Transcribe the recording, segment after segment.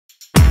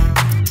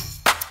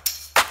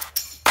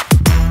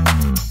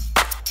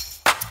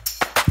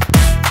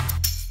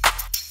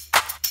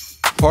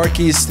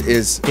Park East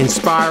is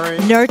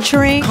inspiring,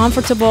 nurturing,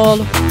 comfortable.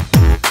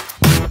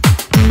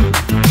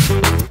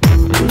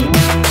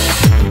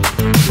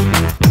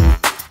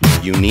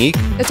 unique.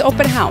 It's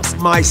open house.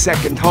 my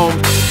second home.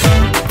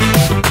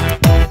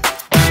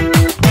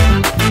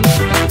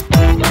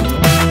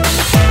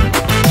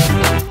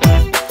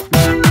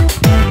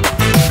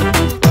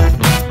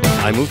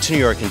 I moved to New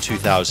York in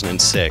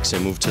 2006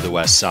 and moved to the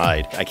West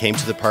Side. I came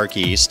to the Park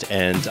East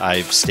and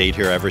I've stayed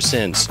here ever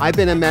since. I've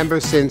been a member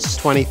since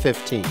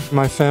 2015.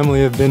 My family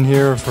have been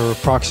here for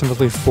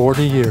approximately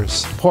 40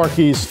 years. Park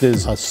East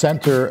is a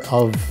center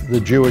of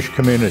the Jewish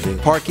community.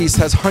 Park East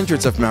has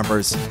hundreds of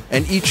members,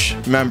 and each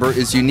member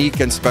is unique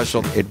and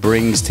special. It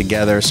brings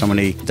together so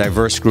many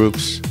diverse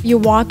groups. You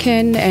walk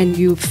in and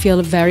you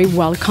feel very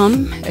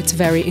welcome. It's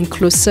very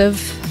inclusive,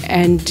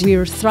 and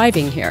we're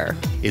thriving here.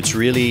 It's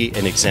really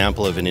an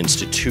example of an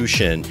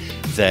institution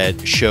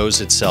that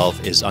shows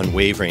itself is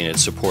unwavering in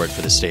its support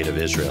for the State of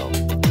Israel.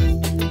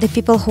 The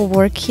people who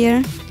work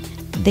here,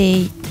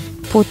 they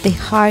put their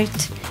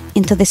heart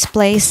into this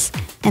place,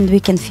 and we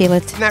can feel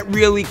it. And that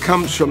really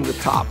comes from the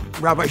top.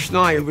 Rabbi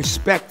Schneier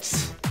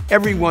respects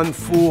everyone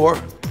for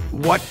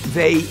what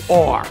they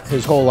are.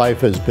 His whole life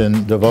has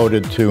been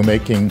devoted to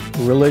making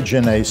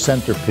religion a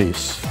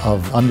centerpiece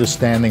of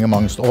understanding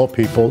amongst all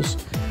peoples.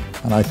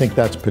 And I think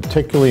that's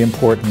particularly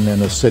important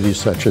in a city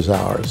such as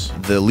ours.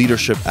 The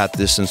leadership at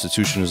this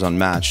institution is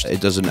unmatched.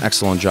 It does an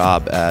excellent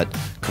job at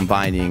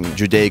combining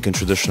Judaic and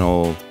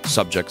traditional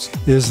subjects.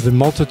 Is the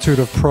multitude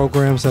of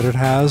programs that it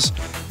has,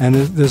 and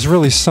there's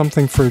really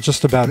something for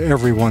just about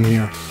everyone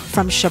here.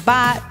 From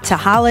Shabbat to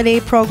holiday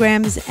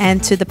programs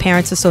and to the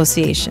Parents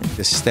Association.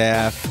 The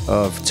staff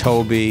of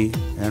Toby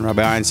and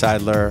Rabbi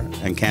Einseidler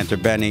and Cantor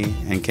Benny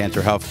and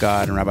Cantor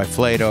Helfgott and Rabbi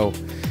Flato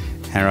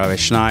and Rabbi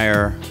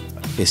Schneier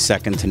is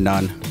second to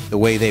none. The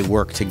way they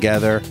work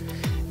together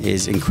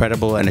is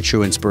incredible and a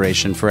true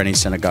inspiration for any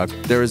synagogue.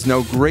 There is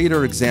no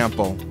greater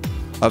example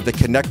of the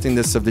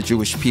connectedness of the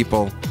Jewish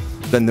people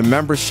than the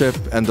membership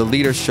and the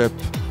leadership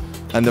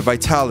and the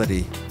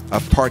vitality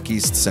of Park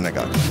East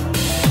Synagogue.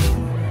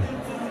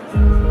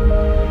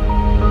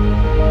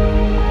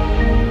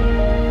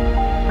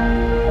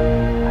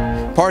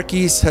 Park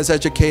East has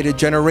educated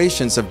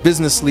generations of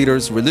business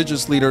leaders,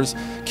 religious leaders,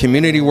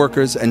 community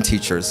workers, and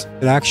teachers.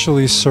 It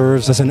actually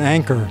serves as an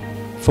anchor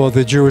for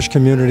the Jewish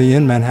community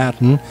in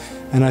Manhattan,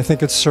 and I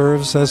think it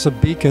serves as a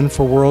beacon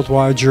for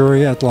worldwide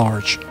Jewry at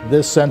large.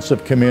 This sense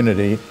of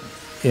community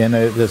in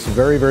this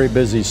very, very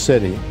busy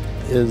city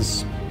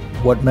is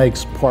what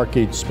makes Park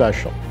East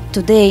special.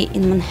 Today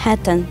in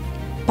Manhattan,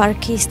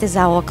 Park East is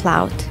our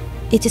cloud.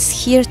 It is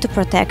here to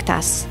protect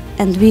us,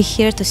 and we're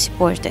here to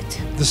support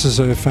it. This is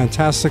a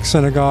fantastic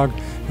synagogue,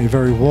 a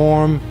very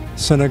warm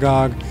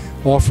synagogue,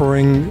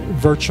 offering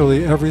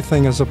virtually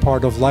everything as a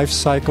part of life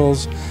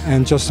cycles,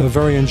 and just a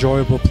very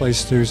enjoyable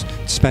place to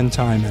spend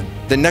time in.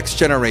 The next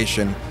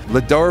generation,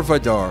 Lador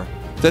Vador,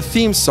 the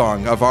theme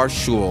song of our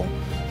shul,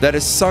 that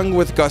is sung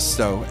with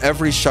gusto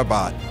every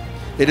Shabbat.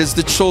 It is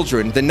the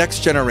children, the next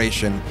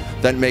generation,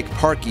 that make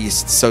Park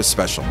East so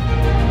special.